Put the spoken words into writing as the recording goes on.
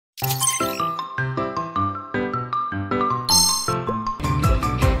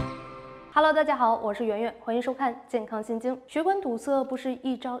Hello， 大家好，我是圆圆，欢迎收看健康新经。血管堵塞不是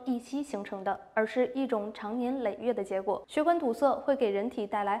一朝一夕形成的，而是一种长年累月的结果。血管堵塞会给人体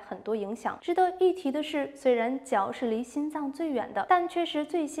带来很多影响。值得一提的是，虽然脚是离心脏最远的，但却是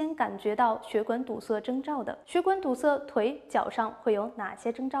最先感觉到血管堵塞征兆的。血管堵塞腿脚上会有哪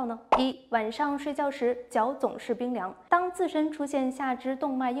些征兆呢？一、晚上睡觉时脚总是冰凉。当自身出现下肢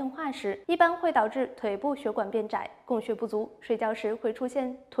动脉硬化时，一般会导致腿部血管变窄，供血不足，睡觉时会出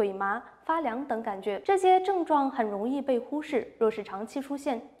现腿麻、发凉等感觉，这些症状很容易被忽视，若是长期出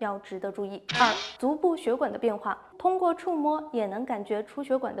现，要值得注意。二、足部血管的变化，通过触摸也能感觉出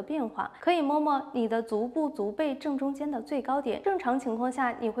血管的变化，可以摸摸你的足部足背正中间的最高点，正常情况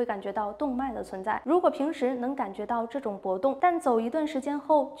下你会感觉到动脉的存在。如果平时能感觉到这种波动，但走一段时间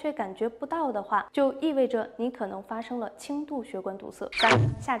后却感觉不到的话，就意味着你可能发生了轻度血管堵塞。三、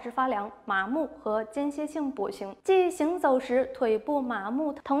下肢发凉、麻木和间歇性跛行，即行走时腿部麻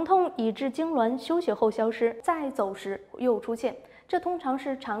木、疼痛以致痉挛，休息后消失，再走时又出现。这通常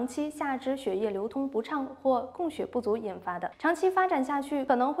是长期下肢血液流通不畅或供血不足引发的，长期发展下去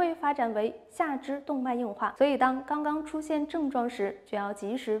可能会发展为下肢动脉硬化，所以当刚刚出现症状时，就要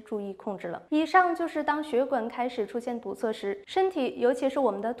及时注意控制了。以上就是当血管开始出现堵塞时，身体尤其是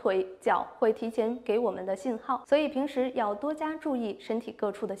我们的腿脚会提前给我们的信号，所以平时要多加注意身体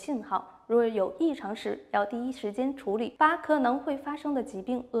各处的信号。若有异常时，要第一时间处理，把可能会发生的疾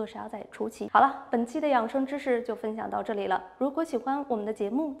病扼杀在初期。好了，本期的养生知识就分享到这里了。如果喜欢我们的节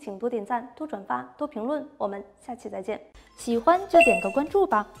目，请多点赞、多转发、多评论。我们下期再见。喜欢就点个关注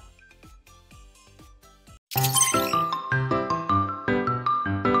吧。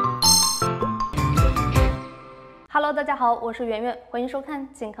Hello， 大家好，我是圆圆，欢迎收看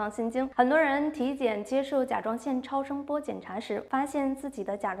健康新经。很多人体检接受甲状腺超声波检查时，发现自己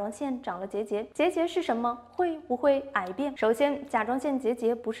的甲状腺长了结节。结节是什么？会不会癌变？首先，甲状腺结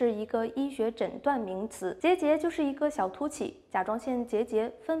节不是一个医学诊断名词，结节就是一个小凸起。甲状腺结节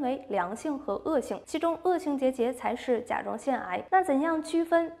分为良性和恶性，其中恶性结节才是甲状腺癌。那怎样区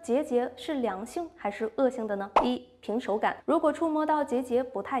分结节是良性还是恶性的呢？一、凭手感，如果触摸到结节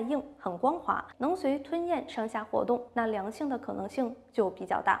不太硬，很光滑，能随吞咽上下活动，那良性的可能性就比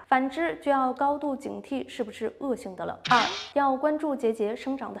较大。反之，就要高度警惕是不是恶性的了。二、要关注结节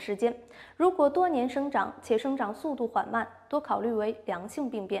生长的时间，如果多年生长且生长速度缓慢，多考虑为良性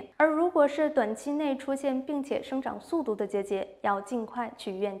病变；而如果是短期内出现并且生长速度的结节，要尽快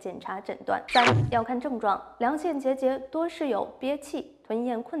去医院检查诊断。三、要看症状，良性结节多是有憋气、吞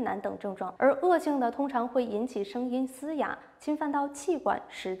咽困难等症状，而恶性的通常会引起声音嘶哑，侵犯到气管、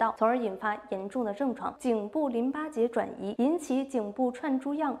食道，从而引发严重的症状，颈部淋巴结转移，引起颈部串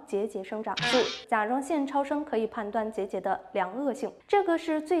珠样结节生长。四、甲状腺超声可以判断结节的良恶性，这个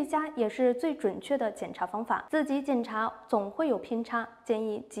是最佳也是最准确的检查方法。自己检查总会有偏差，建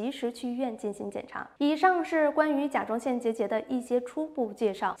议及时去医院进行检查。以上是关于甲状腺结节的一些初步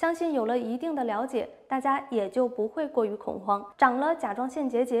介绍，相信有了一定的了解，大家也就不会过于恐慌。长了甲状腺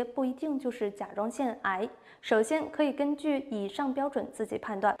结节不一定就是甲状腺癌，首先可以根据以上标准自己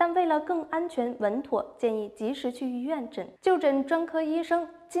判断，但为了更安全稳妥，建议及时去医院就诊专科医生，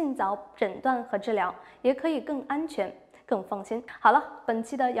尽早诊断和治疗，也可以更安全更放心。好了，本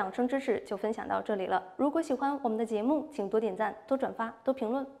期的养生知识就分享到这里了。如果喜欢我们的节目，请多点赞、多转发、多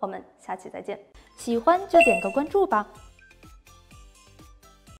评论。我们下期再见。喜欢就点个关注吧。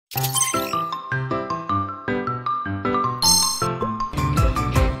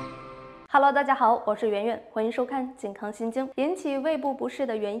Hello， 大家好，我是圆圆，欢迎收看健康新经。引起胃部不适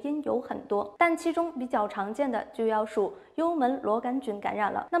的原因有很多，但其中比较常见的就要数幽门螺杆菌感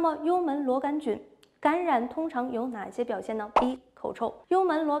染了。那么幽门螺杆菌感染通常有哪些表现呢？一、口臭。幽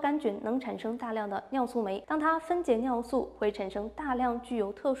门螺杆菌能产生大量的尿素酶，当它分解尿素会产生大量具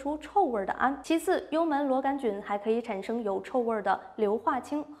有特殊臭味的氨。其次，幽门螺杆菌还可以产生有臭味的硫化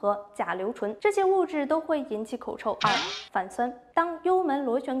氢和甲硫醇，这些物质都会引起口臭。二、反酸。当幽门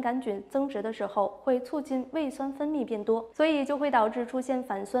螺旋杆菌增殖的时候，会促进胃酸分泌变多，所以就会导致出现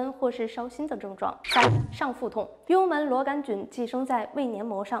反酸或是烧心的症状。三、上腹痛。幽门螺杆菌寄生在胃黏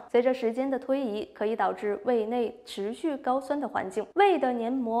膜上，随着时间的推移，可以导致胃内持续高酸的环境，胃的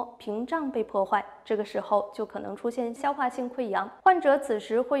黏膜屏障被破坏，这个时候就可能出现消化性溃疡，患者此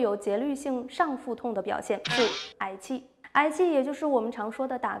时会有节律性上腹痛的表现。四、嗳气。嗳气也就是我们常说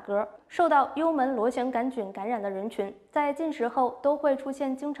的打嗝，受到幽门螺旋杆菌感染的人群，在进食后都会出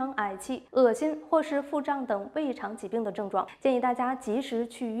现经常嗳气、恶心或是腹胀等胃肠疾病的症状，建议大家及时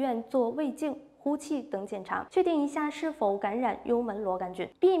去医院做胃镜呼气等检查，确定一下是否感染幽门螺杆菌，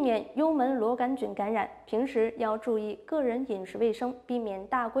避免幽门螺杆菌感染。平时要注意个人饮食卫生，避免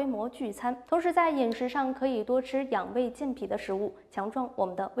大规模聚餐。同时在饮食上可以多吃养胃健脾的食物，强壮我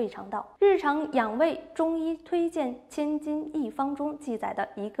们的胃肠道。日常养胃，中医推荐《千金一方》中记载的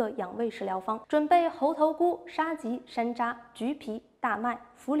一个养胃食疗方，准备猴头菇、沙棘、山楂、橘皮、大麦、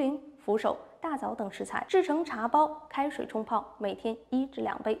茯苓、扶手、大枣等食材，制成茶包，开水冲泡，每天1至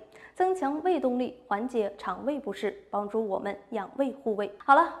2杯，增强胃动力，缓解肠胃不适，帮助我们养胃护胃。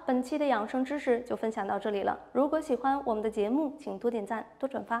好了，本期的养生知识就分享到这里了。如果喜欢我们的节目，请多点赞、多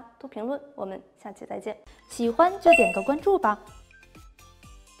转发、多评论。我们下期再见。喜欢就点个关注吧。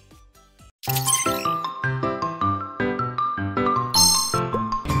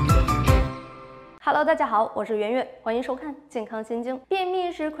Hello， 大家好，我是圆圆，欢迎收看健康新经。便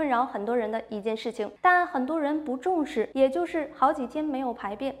秘是困扰很多人的一件事情，但很多人不重视，也就是好几天没有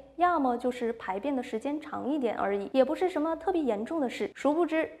排便，要么就是排便的时间长一点而已，也不是什么特别严重的事。殊不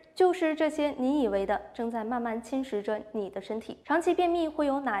知，就是这些你以为的，正在慢慢侵蚀着你的身体。长期便秘会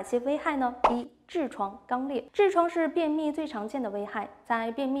有哪些危害呢？痔疮肛裂。痔疮是便秘最常见的危害，在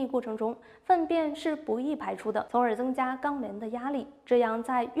便秘过程中，粪便是不易排出的，从而增加肛门的压力。这样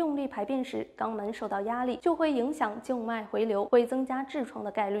在用力排便时，肛门受到压力，就会影响静脉回流，会增加痔疮的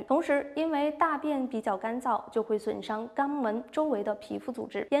概率。同时，因为大便比较干燥，就会损伤肛门周围的皮肤组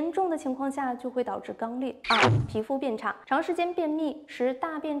织，严重的情况下就会导致肛裂。皮肤变差。长时间便秘使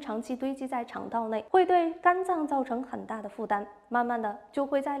大便长期堆积在肠道内，会对肝脏造成很大的负担，慢慢的就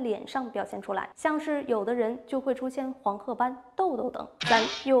会在脸上表现出来。像是有的人就会出现黄褐斑、痘痘等。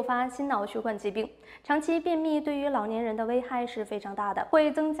诱发心脑血管疾病。长期便秘对于老年人的危害是非常大的，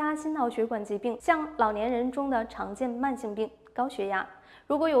会增加心脑血管疾病，像老年人中的常见慢性病、高血压。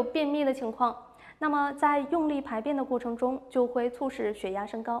如果有便秘的情况，那么在用力排便的过程中，就会促使血压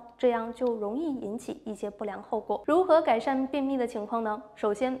升高，这样就容易引起一些不良后果。如何改善便秘的情况呢？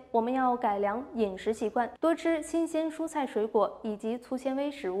首先，我们要改良饮食习惯，多吃新鲜蔬菜水果以及粗纤维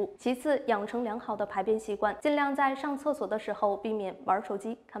食物。其次，养成良好的排便习惯，尽量在上厕所的时候避免玩手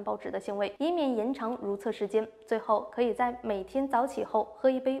机、看报纸的行为，以免延长如厕时间。最后，可以在每天早起后喝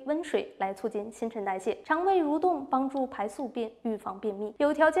一杯温水，来促进新陈代谢。肠胃蠕动帮助排宿便，预防便秘。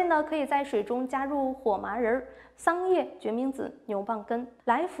有条件的，可以在水中加入火麻仁、桑叶、决明子、牛蒡根、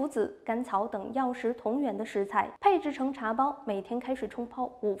莱菔子、甘草等药食同源的食材，配制成茶包，每天开水冲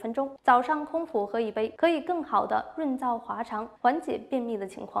泡5分钟，早上空腹喝1杯，可以更好的润燥滑肠，缓解便秘的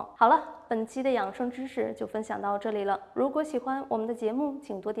情况。好了，本期的养生知识就分享到这里了。如果喜欢我们的节目，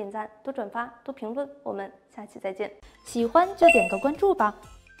请多点赞、多转发、多评论。我们下期再见。喜欢就点个关注吧。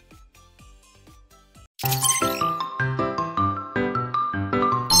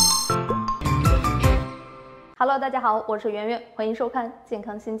Hello， 大家好，我是圆圆，欢迎收看健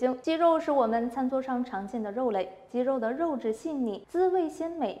康新经。鸡肉是我们餐桌上常见的肉类，鸡肉的肉质细腻，滋味鲜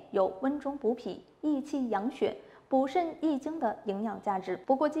美，有温中补脾、益气养血、补肾益精的营养价值。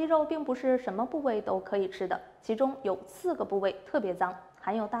不过，鸡肉并不是什么部位都可以吃的，其中有4个部位特别脏，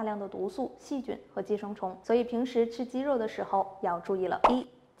含有大量的毒素、细菌和寄生虫，所以平时吃鸡肉的时候要注意了。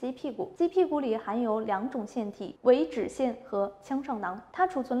鸡屁股。鸡屁股里含有2种腺体，为脂腺和腔上囊，它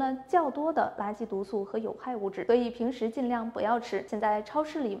储存了较多的垃圾毒素和有害物质，所以平时尽量不要吃。现在超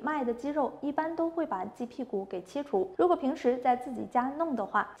市里卖的鸡肉一般都会把鸡屁股给切除，如果平时在自己家弄的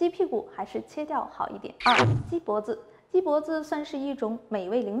话，鸡屁股还是切掉好一点。鸡脖子。鸡脖子算是一种美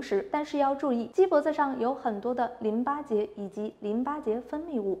味零食，但是要注意，鸡脖子上有很多的淋巴结以及淋巴结分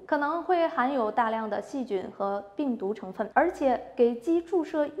泌物，可能会含有大量的细菌和病毒成分，而且给鸡注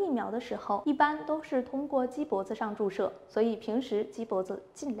射疫苗的时候，一般都是通过鸡脖子上注射，所以平时鸡脖子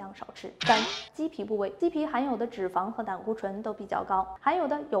尽量少吃。鸡皮部位。鸡皮含有的脂肪和胆固醇都比较高，含有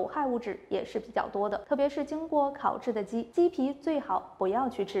的有害物质也是比较多的，特别是经过烤制的鸡皮最好不要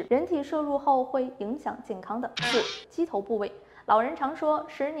去吃，人体摄入后会影响健康的。鸡头部位。老人常说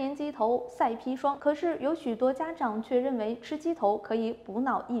10年鸡头赛砒霜，可是有许多家长却认为吃鸡头可以补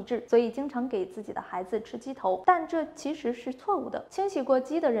脑益智，所以经常给自己的孩子吃鸡头，但这其实是错误的。清洗过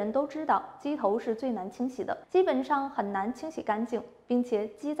鸡的人都知道，鸡头是最难清洗的，基本上很难清洗干净，并且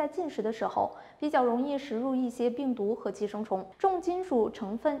鸡在进食的时候比较容易食入一些病毒和寄生虫，重金属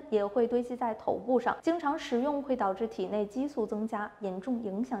成分也会堆积在头部上，经常食用会导致体内激素增加，严重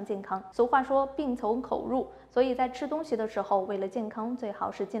影响健康。俗话说病从口入，所以在吃东西的时候，为了健康，最好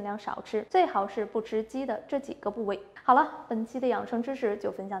是尽量少吃，最好是不吃鸡的这几个部位。好了，本期的养生知识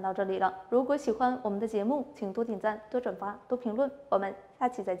就分享到这里了。如果喜欢我们的节目，请多点赞、多转发、多评论。我们下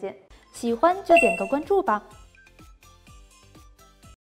期再见。喜欢就点个关注吧。